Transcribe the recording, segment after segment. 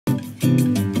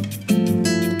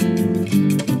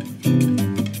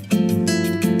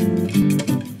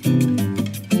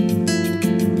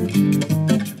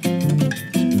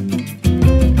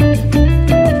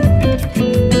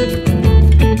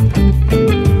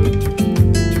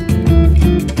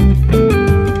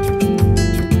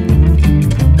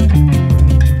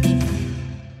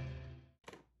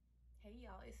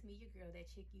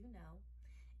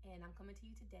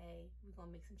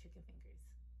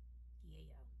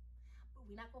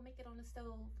we're not gonna make it on the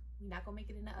stove. We're not gonna make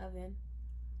it in the oven.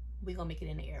 We're gonna make it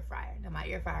in the air fryer. Now my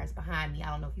air fryer is behind me. I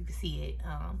don't know if you can see it,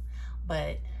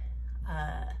 but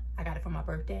I got it for my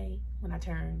birthday when I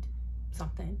turned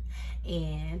something,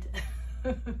 and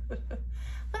I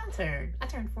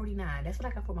turned 49. That's what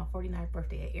I got for my 49th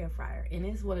birthday, an air fryer, and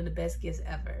it's one of the best gifts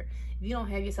ever. If you don't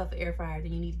have yourself an air fryer,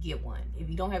 then you need to get one. If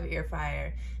you don't have an air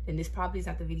fryer, then this probably is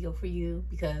not the video for you,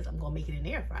 because I'm gonna make it in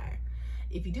the air fryer.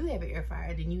 If you do have an air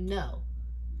fryer, then you know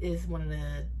it's one of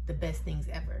the best things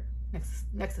ever,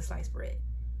 next to sliced bread.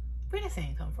 Where that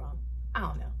saying come from? I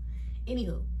don't know.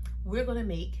 Anywho, we're gonna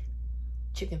make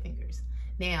chicken fingers.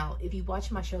 Now, if you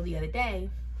watched my show the other day,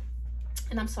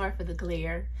 and I'm sorry for the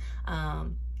glare,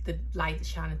 the light is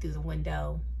shining through the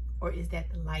window, or is that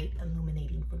the light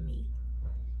illuminating for me?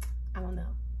 I don't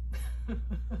know.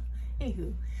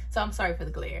 Anywho, so I'm sorry for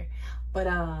the glare, but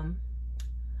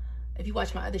if you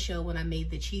watch my other show when I made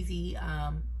the cheesy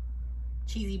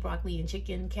broccoli and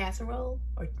chicken casserole,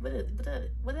 or what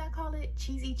did I call it?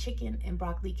 Cheesy chicken and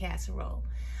broccoli casserole.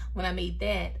 When I made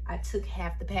that, I took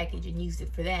half the package and used it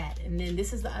for that. And then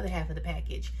this is the other half of the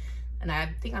package. And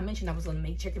I think I mentioned I was gonna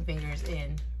make chicken fingers,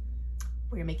 and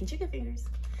we're making chicken fingers.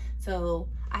 So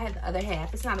I had the other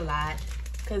half. It's not a lot,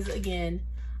 because again,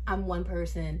 I'm one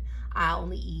person. I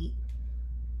only eat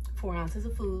 4 ounces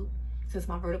of food since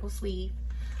my vertical sleeve.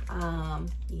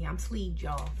 Yeah, I'm sleeved,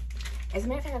 y'all. As a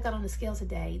matter of fact, I got on the scale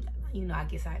today. You know, I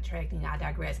get sidetracked and I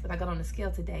digress, but I got on the scale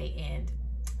today and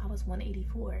I was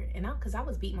 184. And because I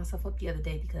was beating myself up the other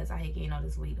day because I had gained all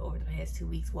this weight over the past 2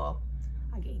 weeks. Well,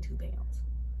 I gained 2 pounds,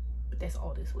 but that's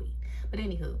all this week. But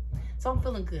anywho, so I'm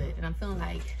feeling good, and I'm feeling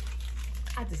like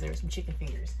I deserve some chicken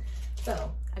fingers.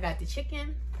 So I got the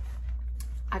chicken.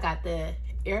 I got the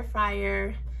air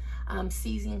fryer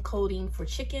seasoning coating for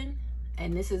chicken,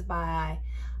 and this is by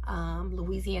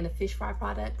Louisiana Fish Fry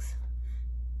Products.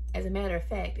 As a matter of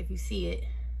fact, if you see it,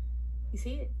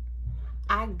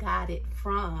 I got it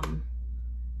from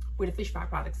where the fish fry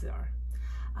products are.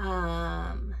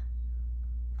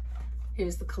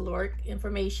 Here's the caloric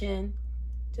information,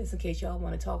 just in case y'all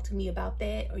want to talk to me about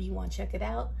that, or you want to check it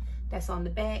out. That's on the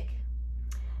back.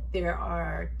 There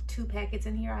are 2 packets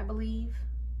in here, I believe.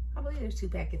 I believe there's 2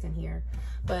 packets in here,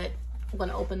 but I'm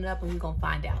gonna open it up and we're gonna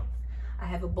find out. I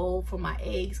have a bowl for my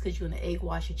eggs, because you're gonna egg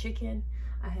wash your chicken.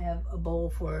 I have a bowl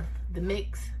for the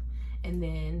mix, and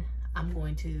then I'm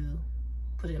going to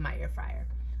put it in my air fryer.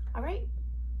 All right.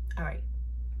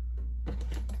 Let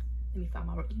me find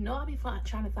my, you know, I'll be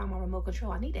trying to find my remote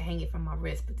control. I need to hang it from my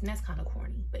wrist, but then that's kind of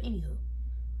corny. But anywho,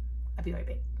 I'll be right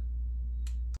back.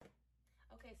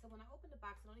 Okay, so when I opened the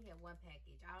box, it only had 1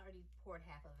 package. I already poured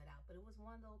half of it out, but it was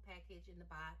 1 little package in the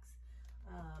box.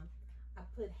 I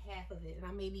put half of it, and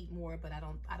I may need more, but I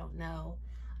don't know.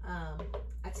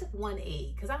 I took 1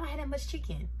 egg because I don't have that much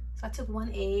chicken. So I took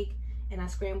 1 egg and I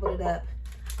scrambled it up.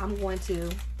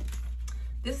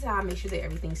 This is how I make sure that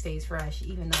everything stays fresh,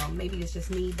 even though maybe it's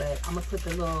just me, but I'm gonna put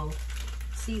the little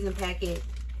season packet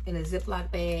in a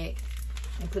Ziploc bag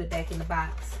and put it back in the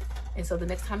box. And so the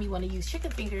next time you want to use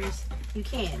chicken fingers, you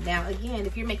can. Now again,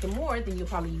 if you're making more, then you'll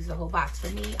probably use the whole box. For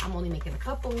me, I'm only making a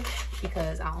couple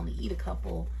because I only eat a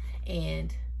couple,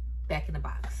 and back in the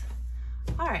box.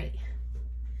 All right.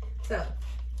 So,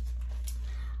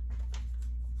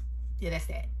 yeah, that's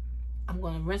that. I'm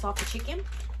going to rinse off the chicken.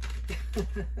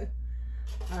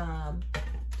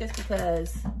 Just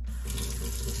because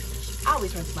I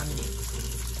always rinse my meat.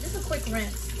 Just a quick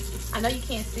rinse. I know you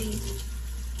can't see.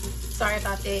 Sorry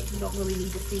about that. You don't really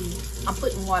need to see. I'm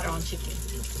putting water on chicken.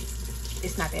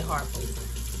 It's not that hard for you.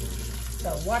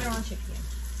 So, water on chicken.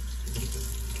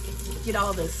 Get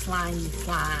all the slime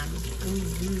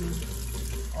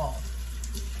off.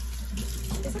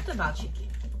 It's something about chicken.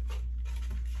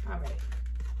 All right.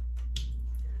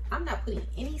 I'm not putting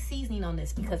any seasoning on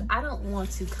this because I don't want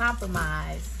to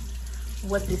compromise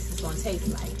what this is going to taste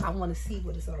like. I want to see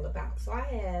what it's all about. So I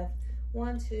have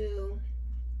 1, 2,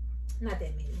 not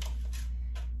that many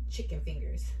chicken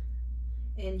fingers.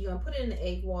 And you're going to put it in the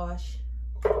egg wash.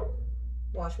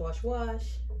 Wash, wash,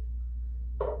 wash.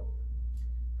 Put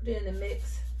it in the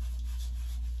mix.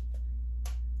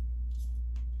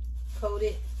 Coat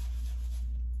it.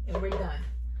 And we're done.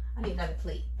 I need another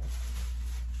plate.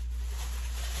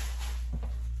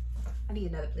 And you're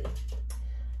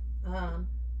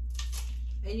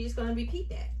just going to repeat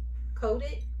that. Coat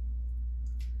it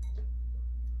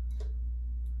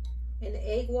in the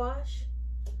egg wash.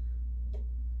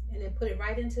 And then put it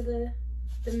right into the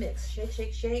mix. Shake,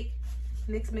 shake, shake.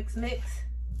 Mix, mix, mix.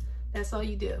 That's all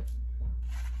you do.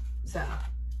 So,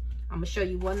 I'm going to show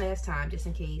you one last time just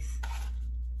in case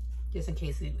it was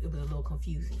a little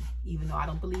confusing. Even though I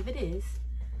don't believe it is.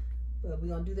 but we're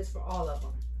gonna do this for all of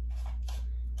them.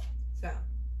 So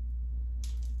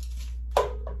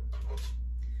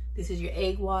this is your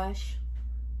egg wash.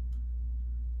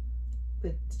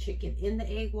 Put the chicken in the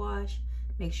egg wash.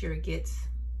 Make sure it gets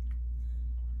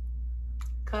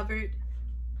covered.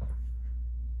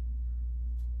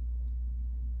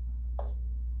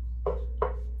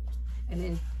 And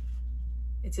then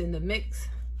it's in the mix.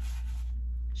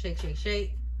 Shake, shake,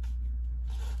 shake.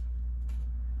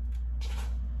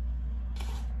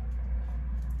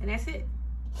 And that's it.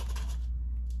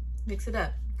 Mix it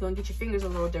up. Go and get your fingers a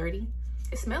little dirty.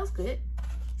 It smells good. It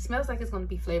smells like it's gonna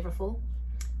be flavorful.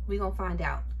 We're gonna find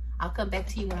out. I'll come back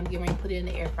to you when I'm getting ready to put it in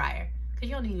the air fryer. Cause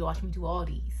you don't need to watch me do all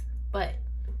these. But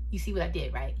you see what I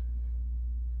did, right?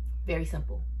 Very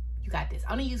simple. You got this.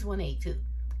 I only use 1 egg too,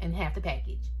 and half the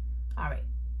package. All right.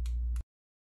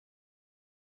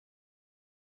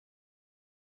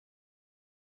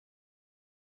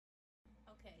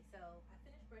 Okay, so I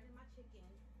finished breading my chicken.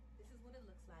 This is what it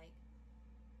looks like.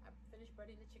 I finished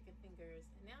breading the chicken fingers,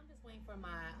 and now I'm just waiting for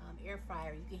my air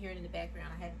fryer. You can hear it in the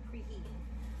background. I have it preheating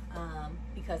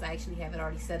because I actually have it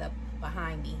already set up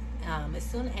behind me. As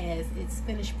soon as it's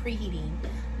finished preheating,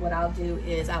 what I'll do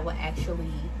is I will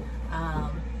actually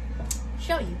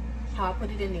show you how I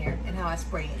put it in there and how I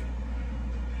spray it.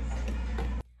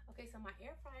 Okay, so my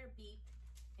air fryer beeped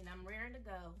and I'm raring to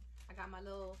go. I got my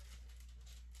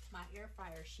air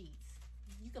fryer sheets.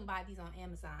 You can buy these on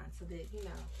Amazon so that, you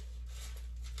know,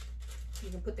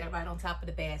 you can put that right on top of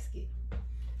the basket.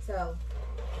 So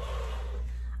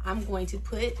I'm going to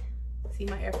put, see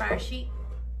my air fryer sheet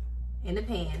in the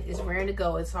pan. It's raring to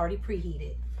go. It's already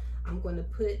preheated. I'm going to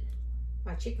put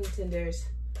my chicken tenders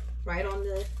right on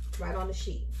the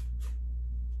sheet.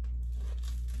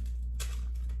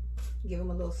 Give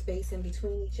them a little space in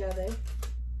between each other.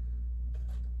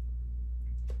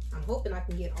 I'm hoping I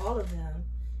can get all of them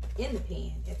in the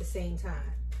pan at the same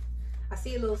time. I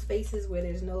see little spaces where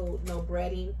there's no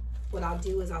breading. What I'll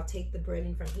do is I'll take the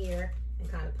breading from here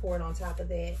and kind of pour it on top of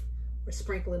that, or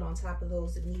sprinkle it on top of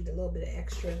those that need a little bit of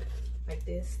extra, like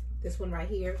this one right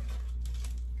here.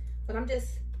 But I'm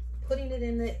just putting it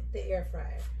in the air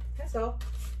fryer. That's all.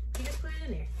 You just put it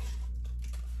in there.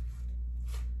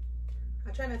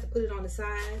 I try not to put it on the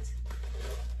sides.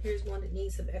 Here's one that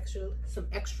needs some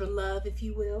extra love, if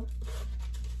you will.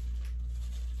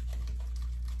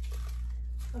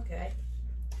 Okay.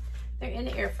 They're in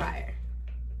the air fryer.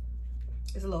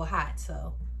 It's a little hot,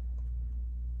 so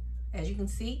as you can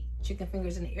see, chicken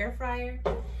fingers in the air fryer.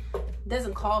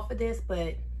 Doesn't call for this,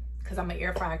 but because I'm an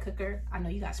air fryer cooker, I know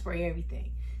you gotta spray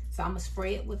everything. So I'm gonna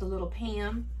spray it with a little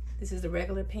Pam. This is the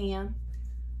regular Pam.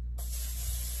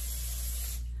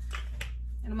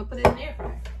 And I'm gonna put it in the air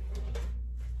fryer.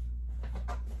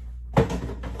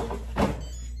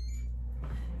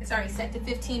 It's already set to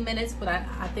 15 minutes, but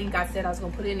I think I said I was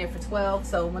gonna put it in there for 12.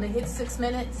 So when it hits 6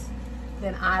 minutes,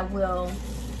 then I will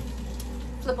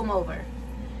flip them over.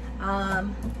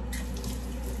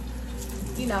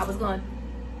 You know,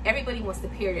 everybody wants to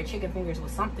pair their chicken fingers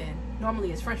with something.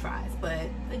 Normally it's French fries, but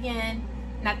again,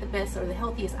 not the best or the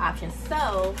healthiest option.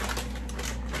 So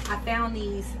I found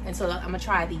these, and so I'm gonna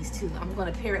try these too. I'm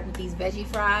gonna pair it with these veggie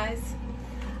fries.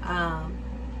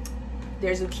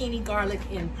 They're zucchini, garlic,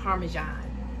 and Parmesan.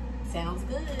 Sounds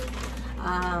good.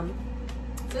 So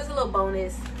there's a little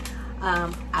bonus.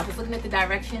 I was looking at the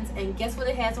directions, and guess what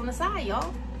it has on the side,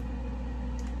 y'all?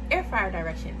 Air fryer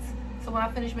directions. So when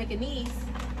I finish making these,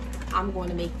 I'm going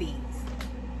to make these.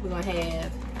 We're gonna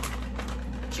have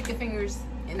chicken fingers,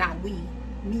 and not me.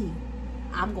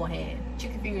 I'm gonna have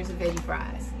chicken fingers and veggie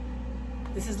fries.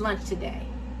 This is lunch today,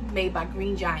 made by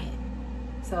Green Giant.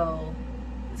 So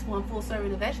it's one full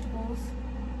serving of vegetables.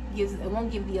 It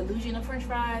won't give the illusion of French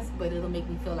fries, but it'll make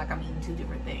me feel like I'm eating two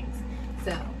different things.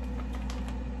 So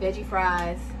veggie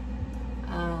fries,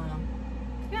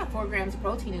 yeah, 4 grams of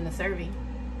protein in a serving,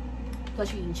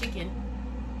 plus you're eating chicken.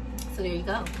 So there you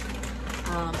go.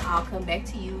 I'll come back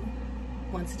to you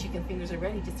once the chicken fingers are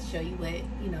ready, just to show you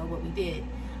what we did.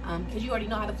 Because you already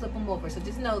know how to flip them over. So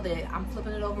just know that I'm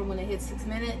flipping it over when it hits 6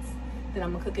 minutes. Then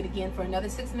I'm gonna cook it again for another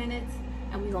 6 minutes,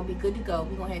 and we're gonna be good to go.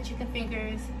 We're gonna have chicken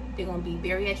fingers. They're gonna be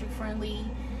bariatric friendly.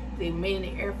 They were made in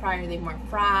the air fryer. They weren't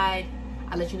fried.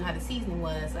 I'll let you know how the seasoning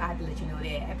was. I have to let you know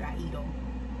that after I eat them.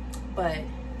 But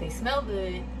they smell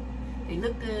good. They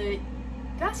look good.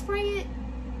 Did I spray it?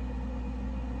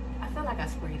 I felt like I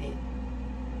sprayed it.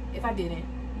 If I didn't,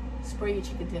 spray your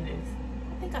chicken tenders.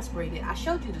 I think I sprayed it. I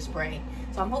showed you the spray.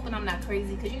 So I'm hoping I'm not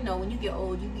crazy, because you know when you get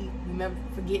old, you remember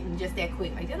forgetting just that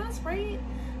quick. Like, did I spray it?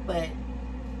 But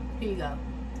here you go.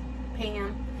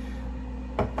 Pam.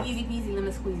 Easy peasy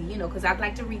lemon squeezy, you know, because I'd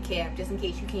like to recap just in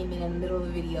case you came in the middle of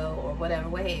the video or whatever,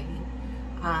 what have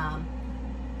you.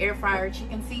 Air fryer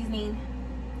chicken seasoning,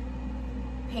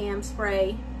 Pam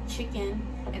spray, chicken,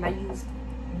 and I used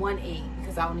 1 egg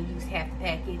because I only used half the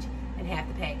package and half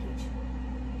the package.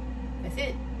 That's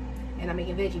it. And I'm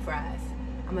making veggie fries.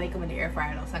 I'm gonna make them in the air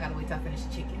fryer though, so I gotta wait till I finish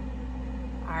the chicken.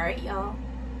 Alright, y'all.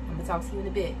 I'm gonna talk to you in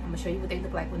a bit. I'm gonna show you what they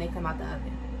look like when they come out the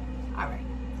oven. Alright.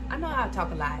 I know I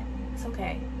talk a lot. It's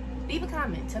okay. Leave a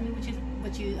comment. Tell me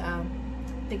what you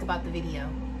think about the video.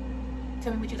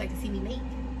 Tell me what you'd like to see me make.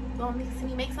 You want me to see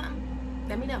me make something?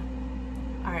 Let me know.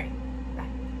 Alright. Bye.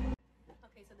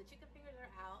 Okay, so the chicken fingers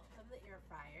are out of the air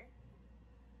fryer.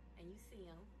 And you see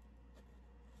them.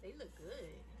 They look good.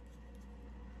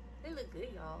 They look good,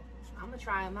 y'all. I'm gonna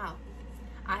try them out.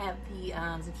 I have the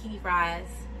zucchini fries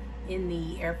in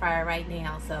the air fryer right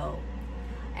now, so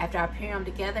after I pair them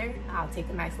together, I'll take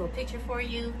a nice little picture for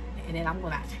you, and then I'm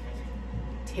gonna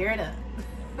tear it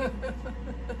up.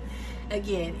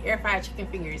 Again, air fryer chicken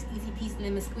fingers, easy peasy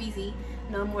lemon squeezy,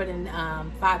 no more than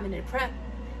 5-minute prep,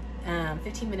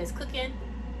 15 minutes cooking,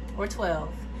 or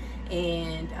 12.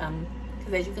 And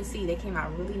because as you can see, they came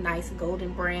out really nice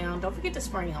golden brown. Don't forget to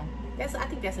spray them. I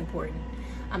think that's important.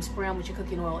 Spray them with your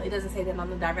cooking oil. It doesn't say that on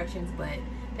the directions, but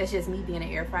that's just me being an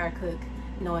air fryer cook,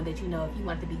 knowing that, you know, if you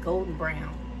want it to be golden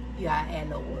brown, you gotta add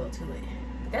a little oil to it.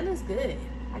 But that looks good.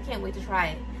 I can't wait to try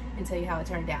it and tell you how it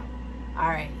turned out.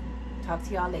 Alright, talk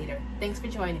to y'all later. Thanks for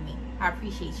joining me. I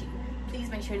appreciate you. Please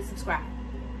make sure to subscribe.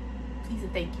 Please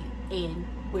and thank you. And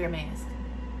wear a mask.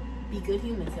 Be good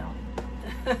humans, y'all.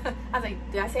 I was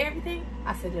like, did I say everything?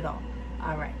 I said it all.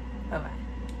 Alright, bye-bye.